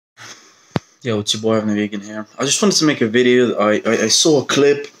Yo, it's your boy Evan the Vegan here. I just wanted to make a video. I saw a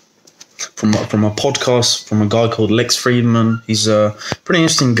clip from a podcast from a guy called Lex Friedman. He's a pretty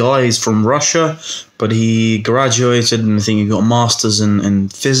interesting guy. He's from Russia, but he graduated and I think he got a master's in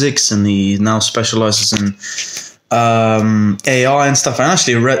physics, and he now specializes in AI and stuff. I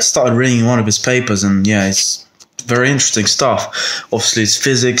actually started reading one of his papers, and yeah, it's very interesting stuff. Obviously, it's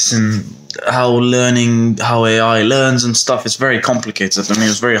physics and how AI learns and stuff. It's very complicated. I mean,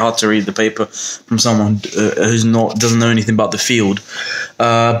 it's very hard to read the paper from someone doesn't know anything about the field.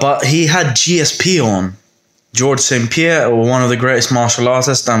 But he had GSP on, George St-Pierre, one of the greatest martial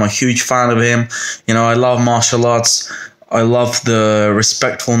artists. I'm a huge fan of him. You know, I love martial arts. I love the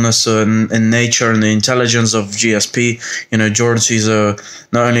respectfulness in nature and the intelligence of GSP. You know, George, he's not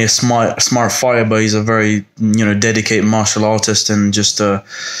only a smart fighter, but he's a very, dedicated martial artist, and just a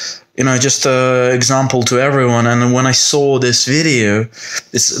example to everyone. And when I saw this video,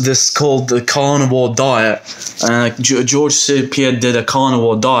 this called the Carnivore Diet. George St-Pierre did a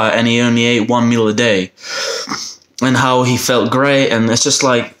carnivore diet, and he only ate 1 meal a day, and how he felt great. And it's just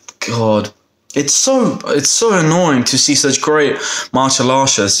like, God. It's so annoying to see such great martial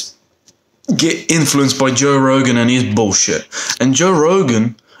artists get influenced by Joe Rogan and his bullshit. And Joe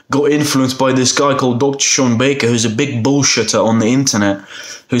Rogan got influenced by this guy called Dr. Shaun Baker, who's a big bullshitter on the internet,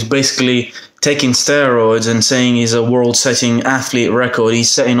 who's basically taking steroids and saying he's a world-setting athlete record. He's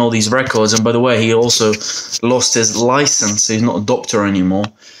setting all these records, and by the way, he also lost his license. He's not a doctor anymore.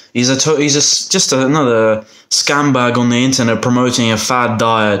 He's just another scumbag on the internet promoting a fad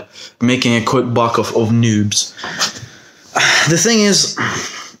diet, making a quick buck of noobs.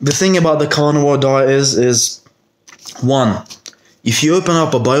 The thing about the carnivore diet is one, if you open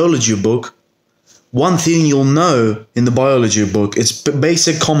up a biology book, one thing you'll know in the biology book, it's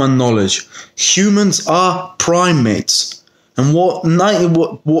basic common knowledge. Humans are primates. And what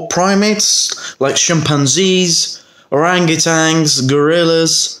primates? Like chimpanzees, orangutans,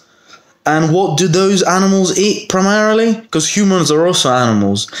 gorillas. And what do those animals eat primarily? Because humans are also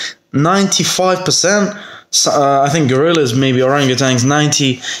animals. 95%, I think gorillas, maybe orangutans,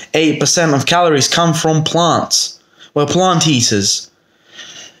 98% of calories come from plants. We're plant eaters.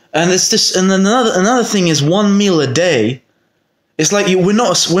 And it's this. And then another thing is 1 meal a day. It's like we're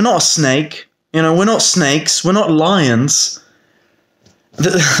not a snake. You know, we're not snakes. We're not lions.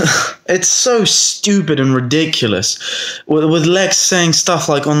 It's so stupid and ridiculous. With Lex saying stuff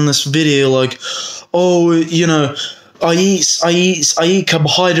like on this video, like, oh, I eat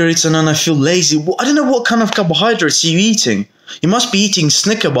carbohydrates and then I feel lazy. Well, I don't know what kind of carbohydrates you're eating. You must be eating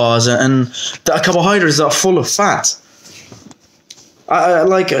Snicker bars and the carbohydrates that are full of fat.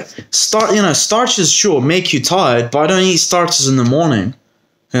 Starches sure make you tired, but I don't eat starches in the morning.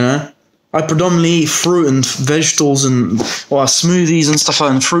 I predominantly eat fruit and vegetables and smoothies and stuff like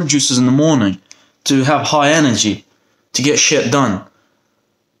that, and fruit juices in the morning to have high energy, to get shit done.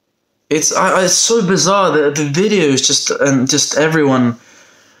 It's so bizarre that the video is just everyone,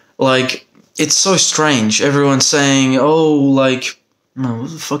 like, it's so strange. Everyone's saying, oh, like, no,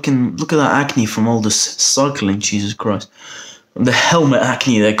 fucking look at that acne from all this cycling, Jesus Christ. The helmet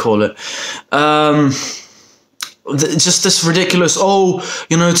acne, they call it. Just this ridiculous,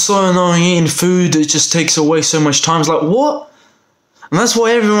 it's so annoying eating food, it just takes away so much time. It's like, what? And that's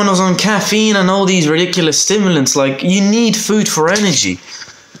why everyone was on caffeine and all these ridiculous stimulants. Like, you need food for energy.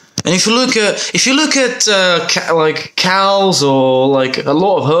 And if you look at like cows, or like a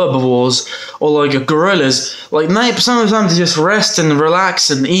lot of herbivores, or like gorillas, like 90% of the time they just rest and relax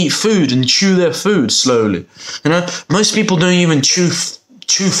and eat food and chew their food slowly. Most people don't even chew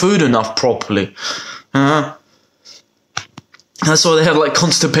food enough properly. That's why they have like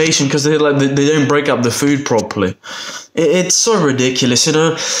constipation, because they don't break up the food properly. It's so ridiculous,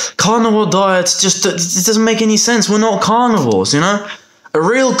 Carnivore diets it doesn't make any sense. We're not carnivores, A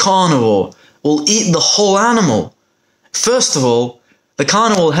real carnivore will eat the whole animal. First of all, the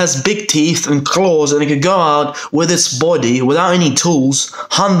carnivore has big teeth and claws, and it can go out with its body without any tools,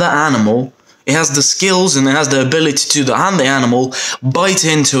 hunt the animal. It has the skills and it has the ability to hunt the animal, bite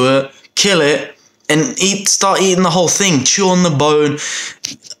into it, kill it, and start eating the whole thing, chew on the bone,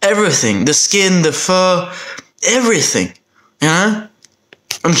 everything, the skin, the fur, everything, And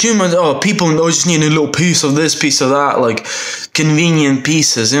humans, people just need a little piece of this, piece of that, like convenient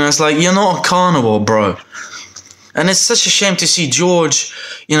pieces, It's like, you're not a carnivore, bro. And it's such a shame to see George,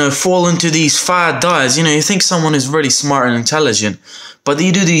 fall into these fad diets. You think someone is really smart and intelligent, but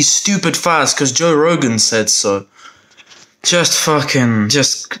you do these stupid fads because Joe Rogan said so.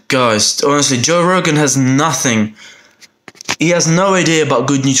 Guys, honestly, Joe Rogan has nothing. He has no idea about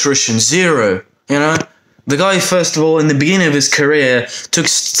good nutrition, zero, The guy, first of all, in the beginning of his career, took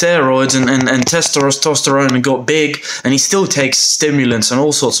steroids and testosterone and got big, and he still takes stimulants and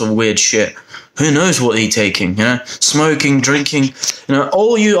all sorts of weird shit. Who knows what he's taking, you know? Smoking, drinking, you know,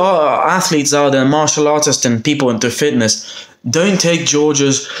 all you athletes out there, martial artists and people into fitness, don't take Joe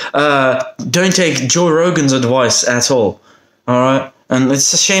Rogan's advice at all, alright? And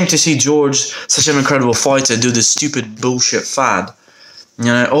it's a shame to see George, such an incredible fighter, do this stupid bullshit fad. You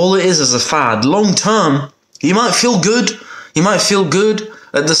know, all it is a fad. Long term, you might feel good. You might feel good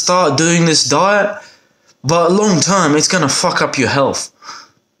at the start doing this diet, but long term, it's gonna fuck up your health.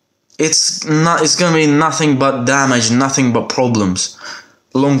 It's gonna be nothing but damage, nothing but problems.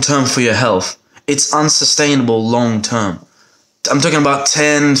 Long term for your health. It's unsustainable long term. I'm talking about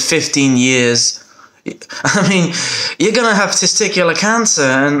 10, 15 years. I mean, you're gonna have testicular cancer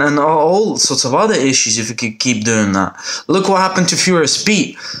and all sorts of other issues if you could keep doing that. Look what happened to Furious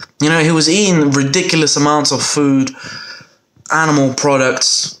Pete. You know, he was eating ridiculous amounts of food, animal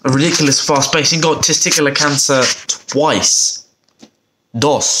products, a ridiculous fast pace. He got testicular cancer twice.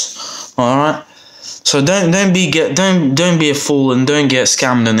 Dos. Alright? So don't be a fool and don't get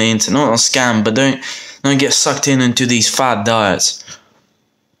scammed on the internet. Not a scam, but don't get sucked into these fad diets.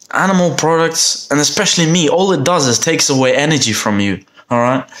 Animal products, and especially meat, all it does is takes away energy from you,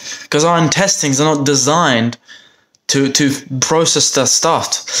 alright? Because our intestines are not designed to process that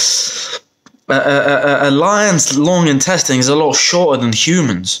stuff. A lion's long intestine is a lot shorter than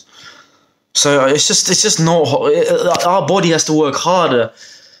humans. So it's just not, our body has to work harder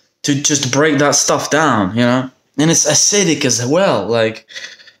to just break that stuff down, you know? And it's acidic as well, like,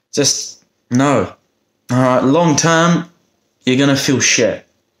 just, no. Alright, long term, you're gonna feel shit.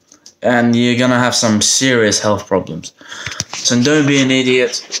 And you're gonna have some serious health problems. So don't be an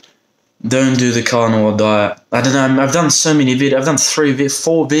idiot. Don't do the carnivore diet. I don't know. I've done so many videos. I've done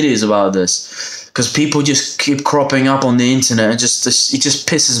 4 videos about this because people just keep cropping up on the internet, and it just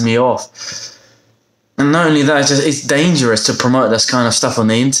pisses me off. And not only that, it's dangerous to promote this kind of stuff on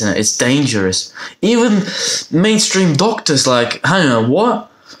the internet. It's dangerous. Even mainstream doctors, like, hang on,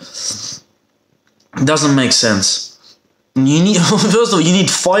 what? It doesn't make sense. You need, first of all, you need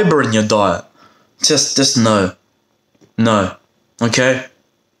fiber in your diet. Just no. No. Okay?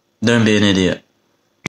 Don't be an idiot.